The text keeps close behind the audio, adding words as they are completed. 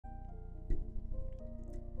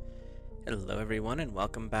Hello everyone and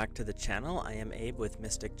welcome back to the channel. I am Abe with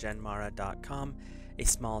MysticGenmara.com, a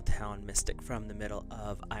small town mystic from the middle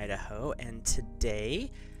of Idaho, and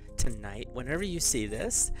tonight, whenever you see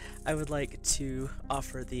this, I would like to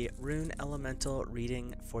offer the Rune Elemental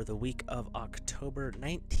reading for the week of October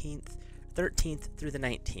 19th, 13th through the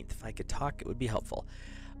 19th. If I could talk, it would be helpful.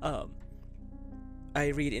 I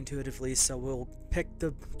read intuitively, so we'll pick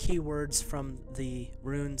the keywords from the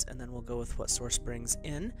runes and then we'll go with what source brings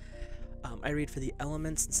in. I read for the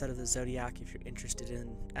elements instead of the zodiac. If you're interested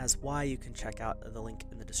in as why, you can check out the link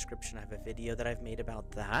in the description. I have a video that I've made about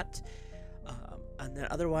that. And then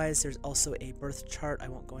otherwise, there's also a birth chart. I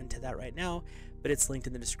won't go into that right now, but it's linked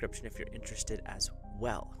in the description if you're interested as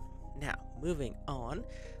well. Now, moving on,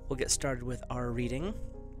 we'll get started with our reading.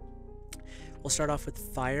 We'll start off with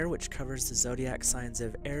fire, which covers the zodiac signs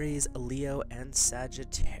of Aries, Leo, and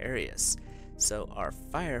Sagittarius. So our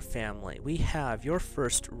fire family, we have your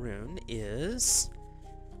first rune is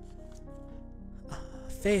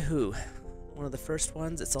Fehu, one of the first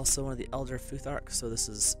ones. It's also one of the Elder Futhark, so this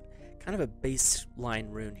is kind of a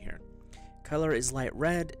baseline rune here. Color is light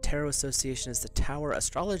red, tarot association is the Tower,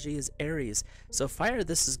 astrology is Aries. So fire,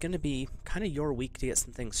 this is going to be kind of your week to get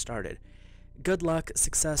some things started. Good luck,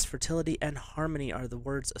 success, fertility, and harmony are the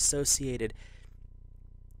words associated.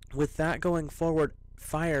 With that going forward,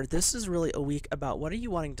 fire, this is really a week about what are you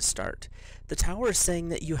wanting to start. The Tower is saying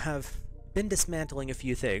that you have been dismantling a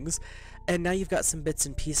few things, and now you've got some bits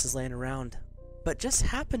and pieces laying around, but just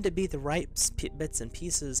happen to be the right bits and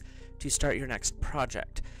pieces to start your next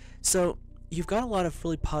project. So you've got a lot of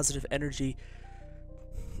really positive energy,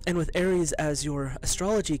 and with Aries as your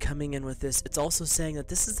astrology coming in with this, it's also saying that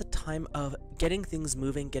this is the time of getting things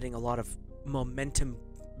moving, getting a lot of momentum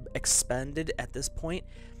expended at this point.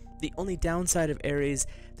 The only downside of Aries,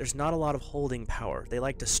 there's not a lot of holding power. They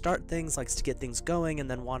like to start things, likes to get things going, and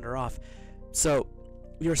then wander off. So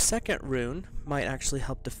your second rune might actually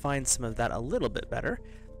help define some of that a little bit better.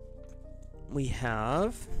 We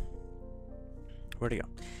have, where'd it go?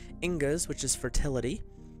 Ingas, which is fertility.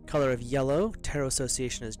 Color of yellow, tarot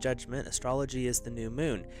association is judgment, astrology is the new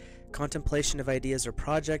moon. Contemplation of ideas or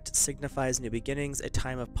project signifies new beginnings, a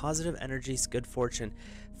time of positive energies, good fortune.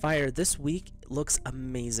 Fire, this week looks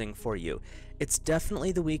amazing for you. It's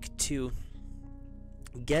definitely the week to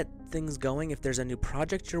get things going. If there's a new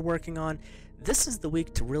project you're working on, this is the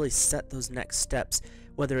week to really set those next steps,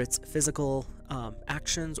 whether it's physical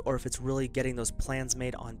actions or if it's really getting those plans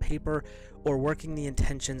made on paper or working the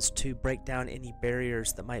intentions to break down any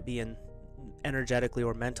barriers that might be energetically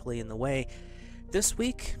or mentally in the way. This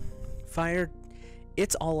week, fire,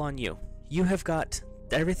 it's all on you. You have got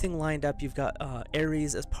everything lined up. You've got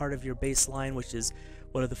Aries as part of your baseline, which is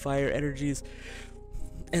one of the fire energies.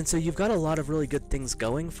 And so you've got a lot of really good things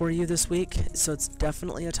going for you this week. So it's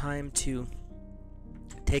definitely a time to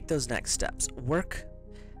take those next steps. Work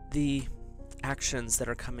the actions that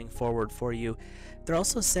are coming forward for you. They're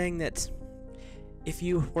also saying that if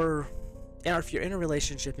you're in a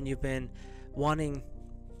relationship and you've been wanting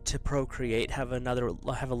to procreate, have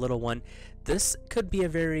a little one, this could be a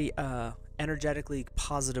very energetically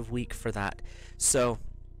positive week for that. So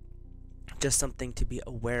just something to be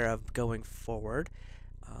aware of going forward.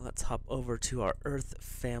 Let's hop over to our Earth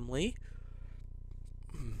family.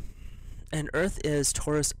 And Earth is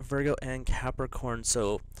Taurus, Virgo, and Capricorn.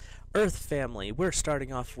 So Earth family, we're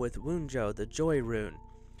starting off with Wunjo, the Joy rune.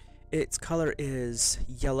 Its color is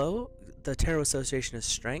yellow. The tarot association is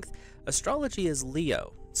strength. Astrology is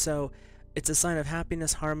Leo. So it's a sign of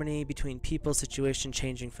happiness, harmony between people, situation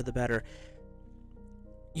changing for the better.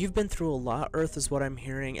 You've been through a lot, Earth, is what I'm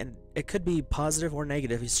hearing, and it could be positive or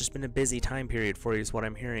negative. It's just been a busy time period for you is what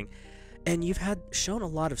I'm hearing. And you've shown a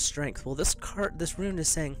lot of strength. Well, this rune is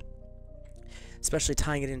saying, especially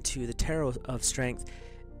tying it into the tarot of strength,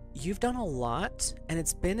 you've done a lot, and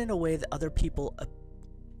it's been in a way that other people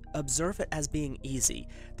observe it as being easy.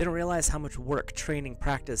 They don't realize how much work, training,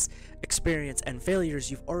 practice, experience, and failures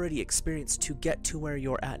you've already experienced to get to where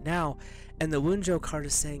you're at now. And the Wunjo card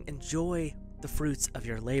is saying, enjoy the fruits of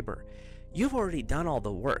your labor. You've already done all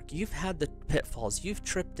the work. You've had the pitfalls. You've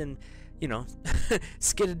tripped and,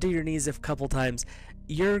 skidded to your knees a couple times.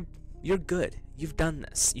 You're good. You've done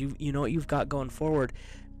this. You know what you've got going forward.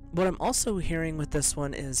 What I'm also hearing with this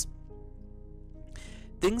one is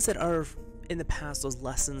things that are in the past, those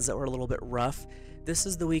lessons that were a little bit rough. This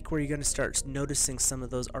is the week where you're going to start noticing some of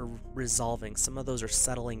those are resolving. Some of those are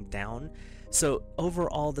settling down. So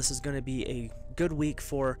overall, this is going to be a good week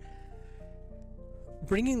for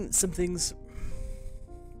bringing some things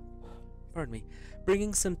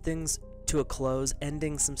to a close,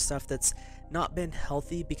 ending some stuff that's not been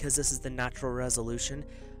healthy, because this is the natural resolution.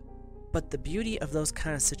 But the beauty of those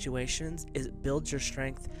kind of situations is it builds your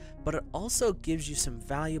strength, but it also gives you some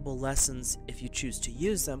valuable lessons if you choose to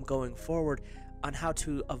use them going forward on how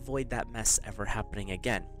to avoid that mess ever happening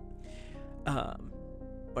again.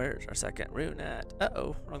 Where's our second rune at?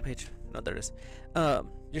 Uh-oh, wrong page. No, there it is.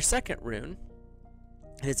 Your second rune,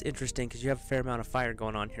 and it's interesting because you have a fair amount of fire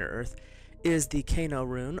going on here, Earth, is the Kano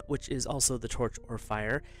rune, which is also the torch or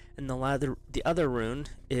fire, and the other rune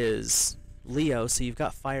is Leo, so you've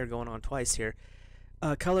got fire going on twice here.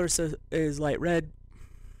 Color is light red.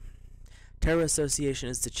 Tarot association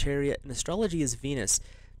is the Chariot, and astrology is Venus.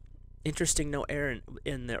 Interesting, no air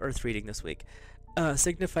in the Earth reading this week.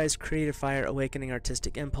 Signifies creative fire, awakening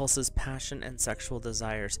artistic impulses, passion, and sexual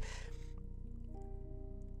desires.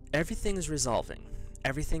 Everything is resolving.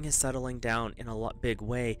 Everything is settling down in a big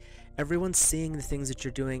way. Everyone's seeing the things that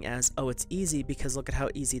you're doing as, oh, it's easy because look at how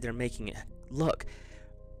easy they're making it look.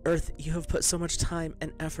 Earth, you have put so much time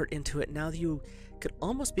and effort into it. Now you could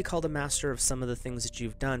almost be called a master of some of the things that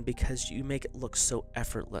you've done because you make it look so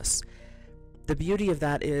effortless. The beauty of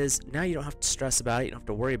that is now you don't have to stress about it, you don't have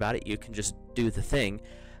to worry about it, you can just do the thing.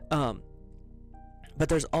 But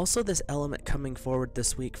there's also this element coming forward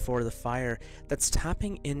this week for the fire that's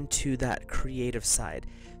tapping into that creative side.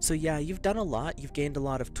 So yeah, you've done a lot, you've gained a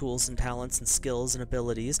lot of tools and talents and skills and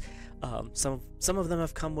abilities. Some of them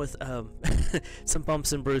have come with some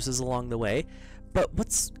bumps and bruises along the way. But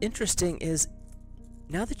what's interesting is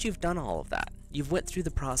now that you've done all of that, you've went through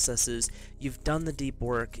the processes, you've done the deep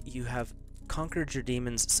work, you have conquered your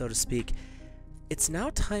demons, so to speak, it's now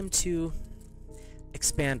time to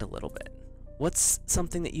expand a little bit. What's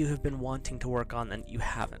something that you have been wanting to work on and you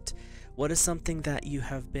haven't? What is something that you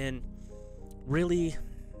have been really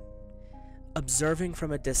observing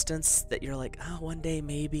from a distance that you're like, oh, one day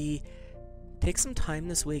maybe? Take some time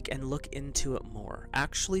this week and look into it more.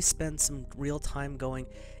 Actually spend some real time going,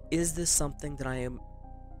 is this something that I am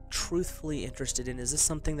truthfully interested in? Is this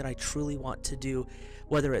something that I truly want to do?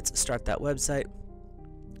 Whether it's start that website,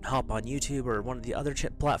 hop on YouTube or one of the other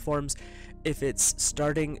platforms, if it's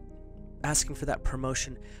asking for that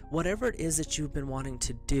promotion, whatever it is that you've been wanting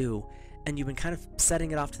to do and you've been kind of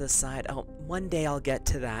setting it off to the side, oh, one day I'll get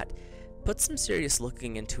to that. Put some serious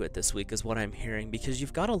looking into it this week is what I'm hearing, because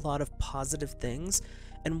you've got a lot of positive things,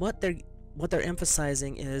 and what they're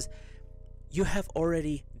emphasizing is you have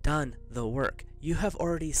already done the work. You have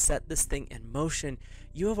already set this thing in motion.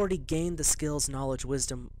 You have already gained the skills, knowledge,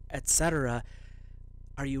 wisdom, etc.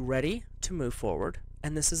 Are you ready to move forward?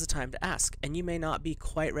 And this is a time to ask. And you may not be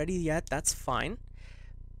quite ready yet, that's fine.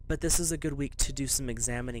 But this is a good week to do some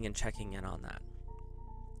examining and checking in on that.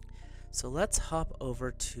 So let's hop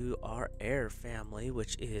over to our air family,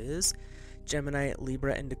 which is Gemini,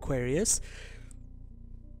 Libra, and Aquarius.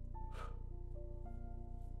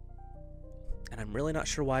 And I'm really not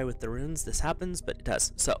sure why with the runes this happens, but it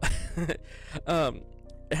does. So,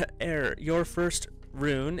 air, your first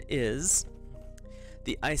rune is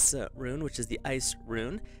the Isa rune, which is the ice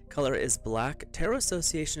rune. Color is black. Tarot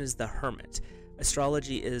association is the Hermit.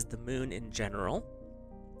 Astrology is the moon in general.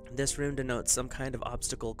 This rune denotes some kind of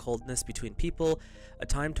obstacle, coldness between people, a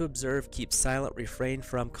time to observe, keep silent, refrain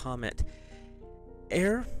from comment.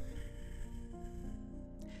 Air,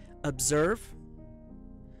 observe,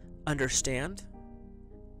 understand,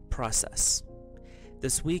 process.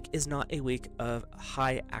 This week is not a week of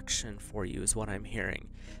high action for you, is what I'm hearing.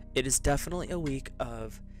 It is definitely a week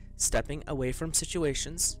of stepping away from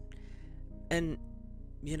situations, and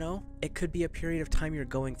you know, it could be a period of time you're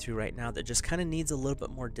going through right now that just kind of needs a little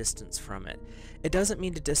bit more distance from it. It doesn't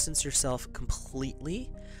mean to distance yourself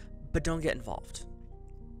completely, but don't get involved.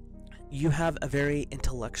 You have a very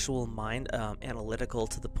intellectual mind, analytical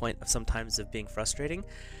to the point of sometimes of being frustrating,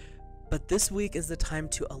 but this week is the time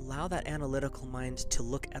to allow that analytical mind to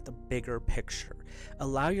look at the bigger picture.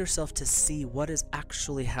 Allow yourself to see what is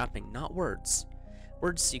actually happening, not words.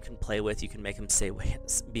 Words you can play with, you can make them say,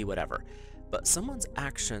 be whatever. But someone's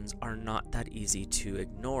actions are not that easy to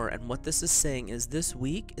ignore, and what this is saying is this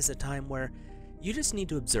week is a time where you just need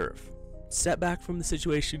to observe. Step back from the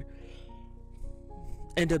situation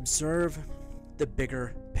and observe the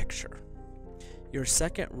bigger picture. Your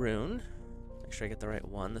second rune, make sure I get the right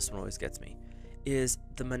one, this one always gets me, is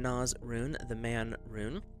the Manaz rune, the man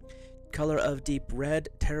rune. Color of deep red.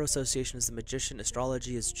 Tarot association is the Magician.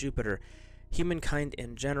 Astrology is Jupiter. Humankind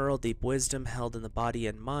in general, deep wisdom held in the body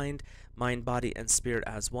and mind, body, and spirit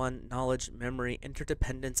as one, knowledge, memory,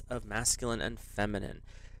 interdependence of masculine and feminine.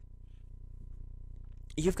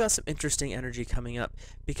 You've got some interesting energy coming up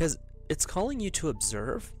because it's calling you to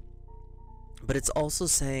observe, but it's also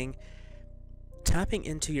saying tapping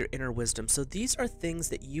into your inner wisdom. So these are things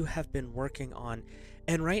that you have been working on,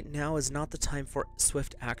 and right now is not the time for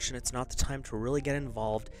swift action. It's not the time to really get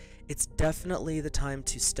involved. It's definitely the time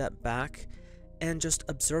to step back and just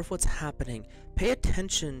observe what's happening. Pay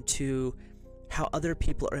attention to how other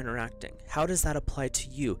people are interacting. How does that apply to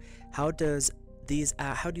you? How do these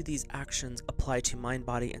actions apply to mind,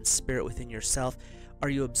 body, and spirit within yourself? Are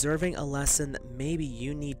you observing a lesson that maybe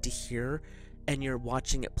you need to hear and you're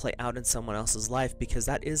watching it play out in someone else's life? Because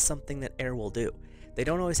that is something that air will do. They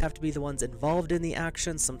don't always have to be the ones involved in the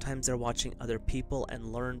action. Sometimes they're watching other people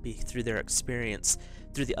and learn through their experience,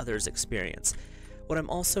 through the other's experience. What I'm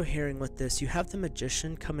also hearing with this, you have the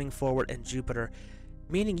Magician coming forward and Jupiter,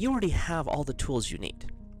 meaning you already have all the tools you need.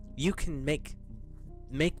 You can make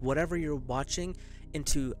whatever you're watching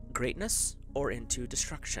into greatness or into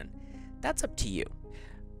destruction. That's up to you.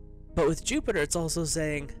 But with Jupiter, it's also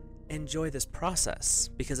saying, enjoy this process,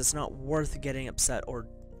 because it's not worth getting upset or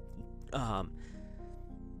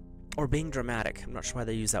being dramatic. I'm not sure why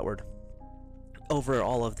they use that word over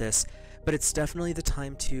all of this, but it's definitely the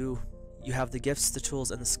time to, you have the gifts, the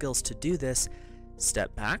tools, and the skills to do this.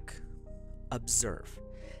 Step back, observe.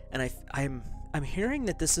 And I'm hearing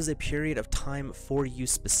that this is a period of time for you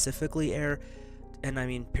specifically, Air, and I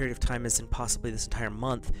mean period of time is in possibly this entire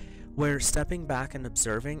month, where stepping back and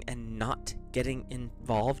observing and not getting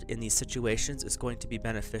involved in these situations is going to be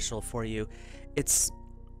beneficial for you. It's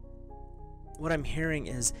what I'm hearing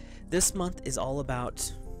is this month is all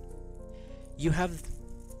about you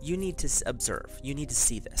need to observe. You need to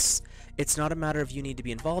see this. It's not a matter of you need to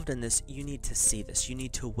be involved in this. You need to see this. You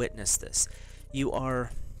need to witness this.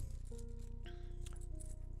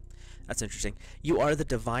 That's interesting. You are the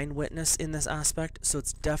divine witness in this aspect, so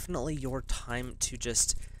it's definitely your time to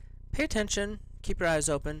just pay attention, keep your eyes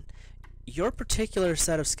open. Your particular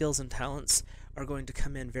set of skills and talents are going to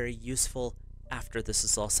come in very useful after this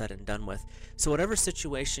is all said and done with. So whatever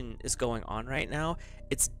situation is going on right now,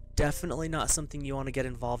 it's definitely not something you want to get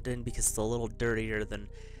involved in because it's a little dirtier than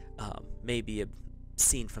maybe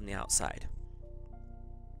seen from the outside.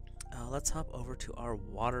 Let's hop over to our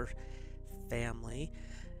water family.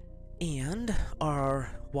 And our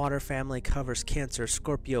water family covers Cancer,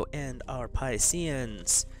 Scorpio, and our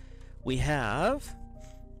Pisceans. We have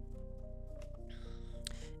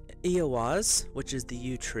Eowaz, which is the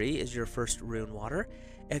yew tree, is your first rune water.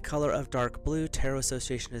 A color of dark blue, tarot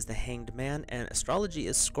association is the Hanged Man, and astrology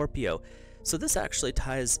is Scorpio. So this actually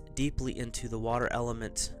ties deeply into the water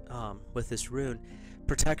element with this rune.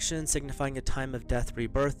 Protection, signifying a time of death,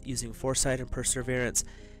 rebirth, using foresight and perseverance.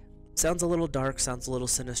 Sounds a little dark, sounds a little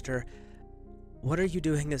sinister. What are you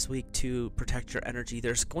doing this week to protect your energy?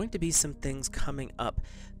 There's going to be some things coming up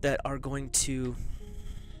that are going to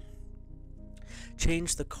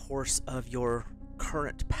change the course of your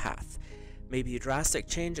current path. Maybe a drastic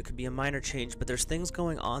change, it could be a minor change, but there's things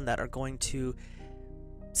going on that are going to...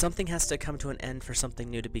 Something has to come to an end for something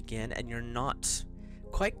new to begin, and you're not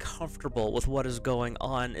quite comfortable with what is going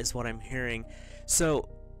on, is what I'm hearing. So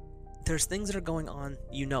there's things that are going on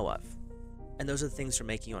you know of, and those are the things that are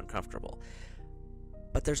making you uncomfortable.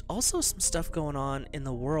 But there's also some stuff going on in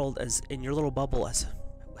the world, as in your little bubble, as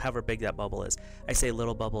however big that bubble is. I say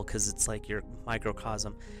little bubble because it's like your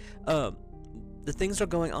microcosm. The things that are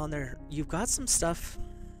going on there, you've got some stuff.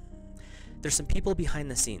 There's some people behind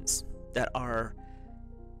the scenes that are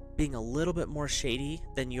being a little bit more shady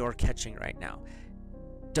than you're catching right now.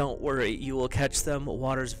 Don't worry, you will catch them.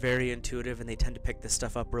 Water's very intuitive and they tend to pick this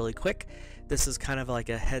stuff up really quick. This is kind of like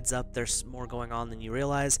a heads up, there's more going on than you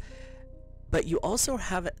realize. But you also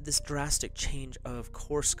have this drastic change of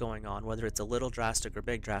course going on, whether it's a little drastic or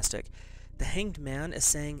big drastic. The Hanged Man is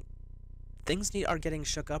saying things are getting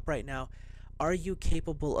shook up right now. Are you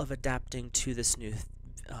capable of adapting to this new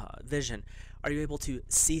vision? Are you able to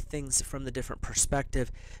see things from the different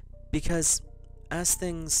perspective? Because as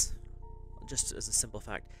things, just as a simple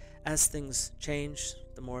fact, as things change,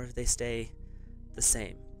 the more they stay the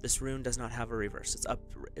same. This rune does not have a reverse.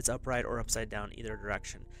 It's upright or upside down, either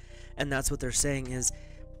direction. And that's what they're saying is,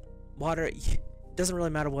 water, it doesn't really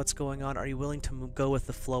matter what's going on. Are you willing to go with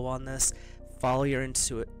the flow on this? Follow your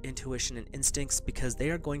intuition and instincts, because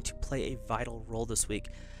they are going to play a vital role this week.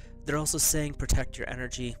 They're also saying protect your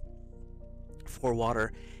energy for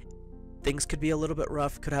water. Things could be a little bit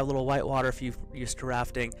rough, could have a little white water if you're used to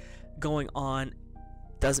rafting going on.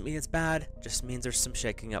 Doesn't mean it's bad, just means there's some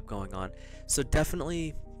shaking up going on. So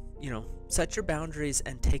definitely, set your boundaries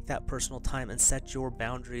and take that personal time and set your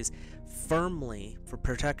boundaries firmly for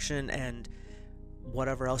protection and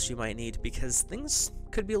whatever else you might need, because things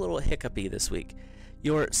could be a little hiccupy this week.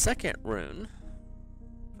 Your second rune,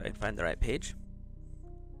 if I can find the right page.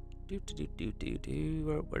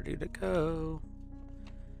 Where did it go?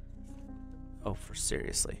 Oh, for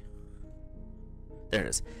seriously. There it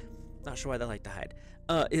is. Not sure why they like to hide.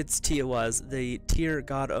 It's Tiawas, the Tyr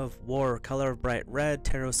god of war, color of bright red,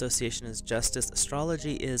 tarot association is justice,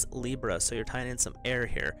 astrology is Libra, so you're tying in some air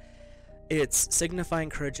here. It's signifying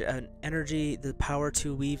courage and energy, the power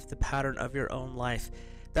to weave the pattern of your own life.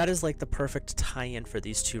 That is like the perfect tie-in for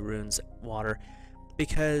these two runes, Water,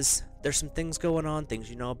 because there's some things going on, things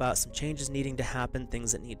you know about, some changes needing to happen,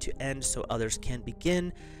 things that need to end so others can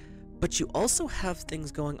begin, but you also have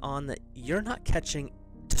things going on that you're not catching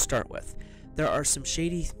to start with. There are some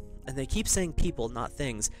shady, and they keep saying people, not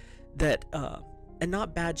things, that, and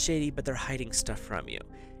not bad shady, but they're hiding stuff from you.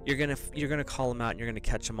 You're gonna call them out, and you're gonna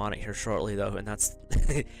catch them on it here shortly, though, and that's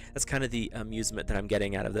that's kind of the amusement that I'm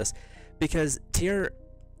getting out of this, because the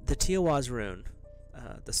Tiawas rune,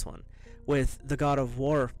 this one, with the god of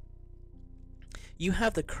war, you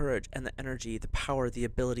have the courage and the energy, the power, the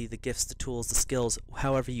ability, the gifts, the tools, the skills,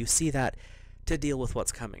 however you see that, to deal with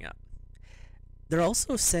what's coming up. They're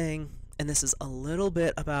also saying, and this is a little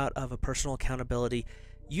bit of a personal accountability,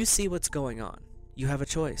 you see what's going on. You have a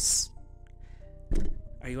choice.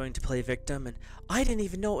 Are you going to play victim and, I didn't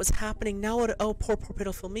even know what was happening, now what, oh, poor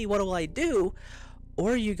pitiful me, what will I do?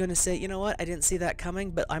 Or are you going to say, you know what, I didn't see that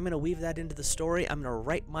coming, but I'm going to weave that into the story, I'm going to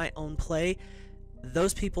write my own play.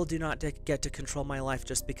 Those people do not get to control my life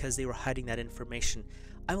just because they were hiding that information.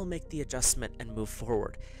 I will make the adjustment and move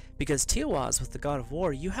forward. Because Tiawas, with the god of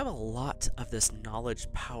war, you have a lot of this knowledge,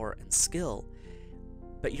 power, and skill,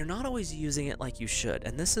 but you're not always using it like you should.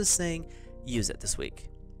 And this is saying, use it this week.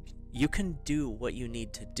 You can do what you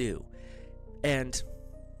need to do. And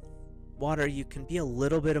Water, you can be a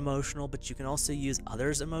little bit emotional, but you can also use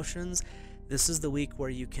others' emotions. This is the week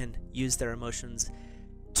where you can use their emotions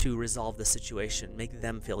to resolve the situation, make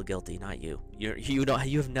them feel guilty, not you. You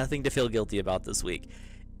have nothing to feel guilty about this week.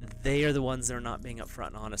 They are the ones that are not being upfront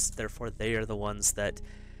and honest, therefore they are the ones that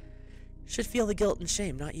should feel the guilt and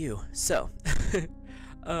shame, not you. So,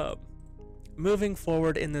 moving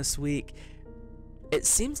forward in this week, it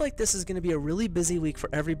seems like this is going to be a really busy week for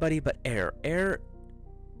everybody but Air,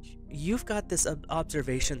 you've got this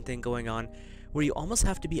observation thing going on where you almost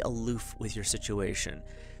have to be aloof with your situation.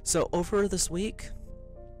 So over this week,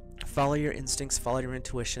 follow your instincts, follow your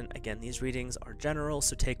intuition. Again, these readings are general,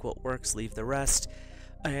 so take what works, leave the rest.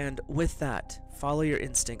 And with that, follow your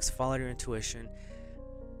instincts, follow your intuition,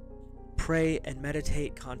 pray and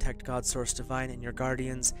meditate, contact God, Source Divine, and your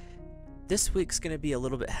guardians. This week's going to be a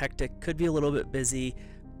little bit hectic, could be a little bit busy,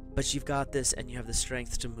 but you've got this and you have the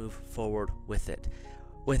strength to move forward with it.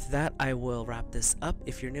 With that, I will wrap this up.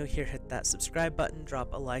 If you're new here, hit that subscribe button,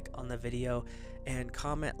 drop a like on the video, and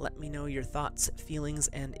comment. Let me know your thoughts, feelings,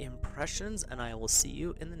 and impressions, and I will see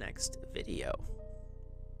you in the next video.